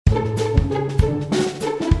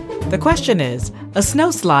The question is, a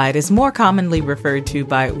snowslide is more commonly referred to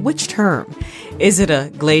by which term? Is it a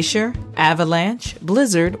glacier, avalanche,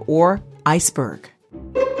 blizzard, or iceberg?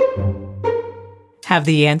 Have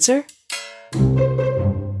the answer?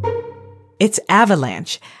 It's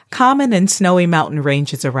avalanche, common in snowy mountain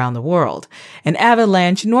ranges around the world. An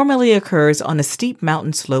avalanche normally occurs on a steep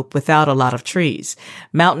mountain slope without a lot of trees.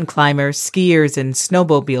 Mountain climbers, skiers, and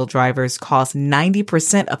snowmobile drivers cause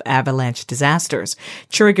 90% of avalanche disasters,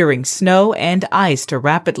 triggering snow and ice to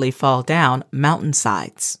rapidly fall down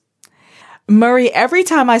mountainsides. Murray, every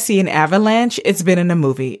time I see an avalanche, it's been in a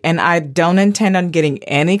movie, and I don't intend on getting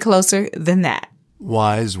any closer than that.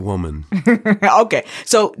 Wise woman. Okay,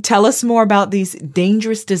 so tell us more about these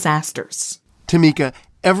dangerous disasters. Tamika,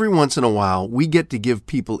 every once in a while, we get to give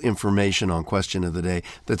people information on Question of the Day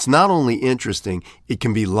that's not only interesting, it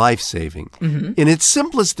can be life-saving. Mm-hmm. In its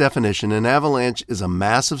simplest definition, an avalanche is a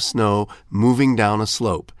mass of snow moving down a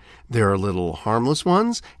slope. There are little harmless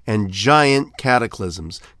ones and giant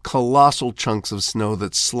cataclysms, colossal chunks of snow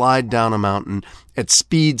that slide down a mountain at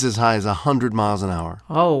speeds as high as 100 miles an hour.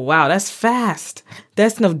 Oh, wow, that's fast.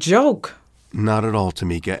 That's no joke. Not at all,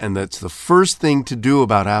 Tamika, and that's the first thing to do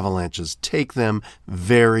about avalanches. Take them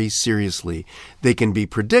very seriously. They can be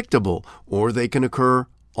predictable, or they can occur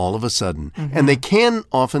all of a sudden, and they can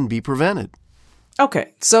often be prevented.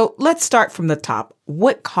 Okay, so let's start from the top.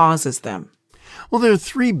 What causes them? Well, there are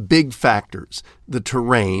three big factors. The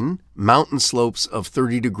terrain, mountain slopes of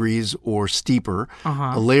 30 degrees or steeper,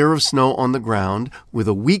 a layer of snow on the ground with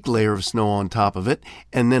a weak layer of snow on top of it,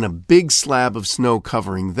 and then a big slab of snow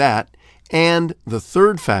covering that, and the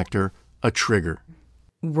third factor, a trigger.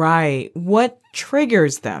 Right. What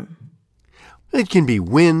triggers them? It can be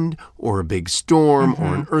wind or a big storm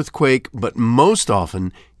or an earthquake, but most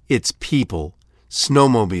often it's people.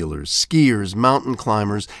 Snowmobilers, skiers, mountain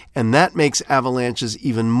climbers, and that makes avalanches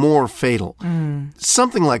even more fatal.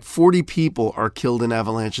 Something like 40 people are killed in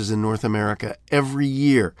avalanches in North America every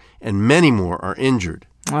year, and many more are injured.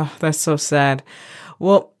 Oh, that's so sad.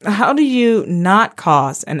 Well, how do you not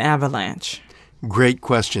cause an avalanche? Great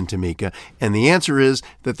question, Tamika, and the answer is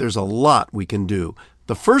that there's a lot we can do.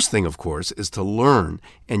 The first thing, of course, is to learn,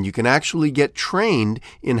 and you can actually get trained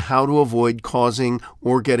in how to avoid causing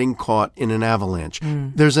or getting caught in an avalanche.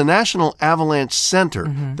 There's a National Avalanche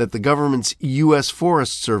Center that the government's U.S.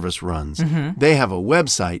 Forest Service runs. They have a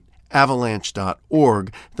website,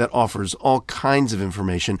 avalanche.org, that offers all kinds of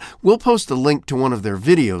information. We'll post a link to one of their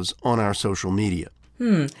videos on our social media.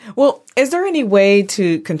 Well, is there any way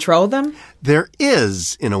to control them? There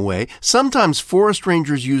is, in a way. Sometimes forest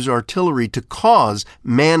rangers use artillery to cause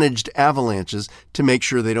managed avalanches to make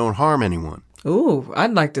sure they don't harm anyone. Ooh,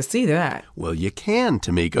 I'd like to see that. Well, you can,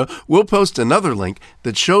 Tamika. We'll post another link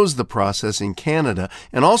that shows the process in Canada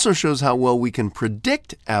and also shows how well we can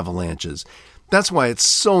predict avalanches. That's why it's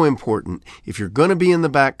so important, if you're going to be in the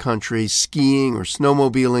backcountry, skiing or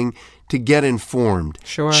snowmobiling, to get informed.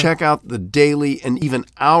 Sure. Check out the daily and even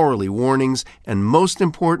hourly warnings, and most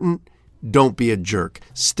important, don't be a jerk.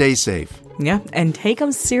 Stay safe. Yeah, and take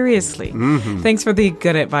them seriously. Thanks for the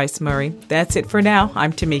good advice, Murray. That's it for now.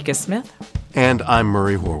 I'm Tamika Smith. And I'm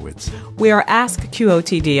Murray Horwitz. We are Ask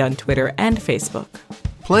QOTD on Twitter and Facebook.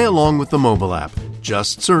 Play along with the mobile app.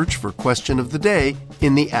 Just search for Question of the Day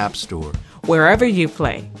in the App Store. Wherever you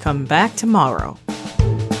play, come back tomorrow.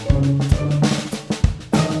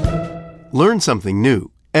 Learn something new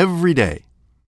every day.